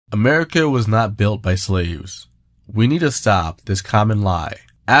America was not built by slaves. We need to stop this common lie.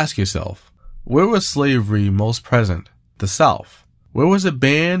 Ask yourself, where was slavery most present? The South. Where was it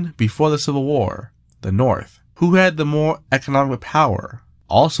banned before the Civil War? The North. Who had the more economic power?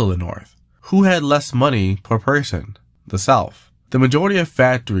 Also the North. Who had less money per person? The South. The majority of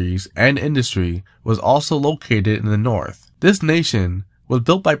factories and industry was also located in the North. This nation was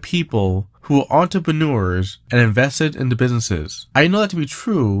built by people who were entrepreneurs and invested in the businesses. I know that to be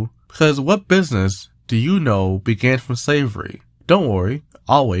true because what business do you know began from slavery? Don't worry,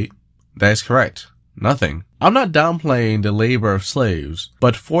 I'll wait. That is correct. Nothing. I'm not downplaying the labor of slaves,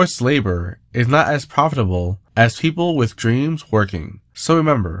 but forced labor is not as profitable as people with dreams working. So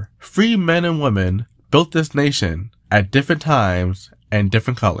remember, free men and women built this nation at different times and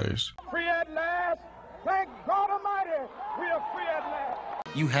different colors. Free at last. Thank God Almighty, we are free at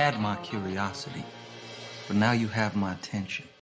last. You had my curiosity, but now you have my attention.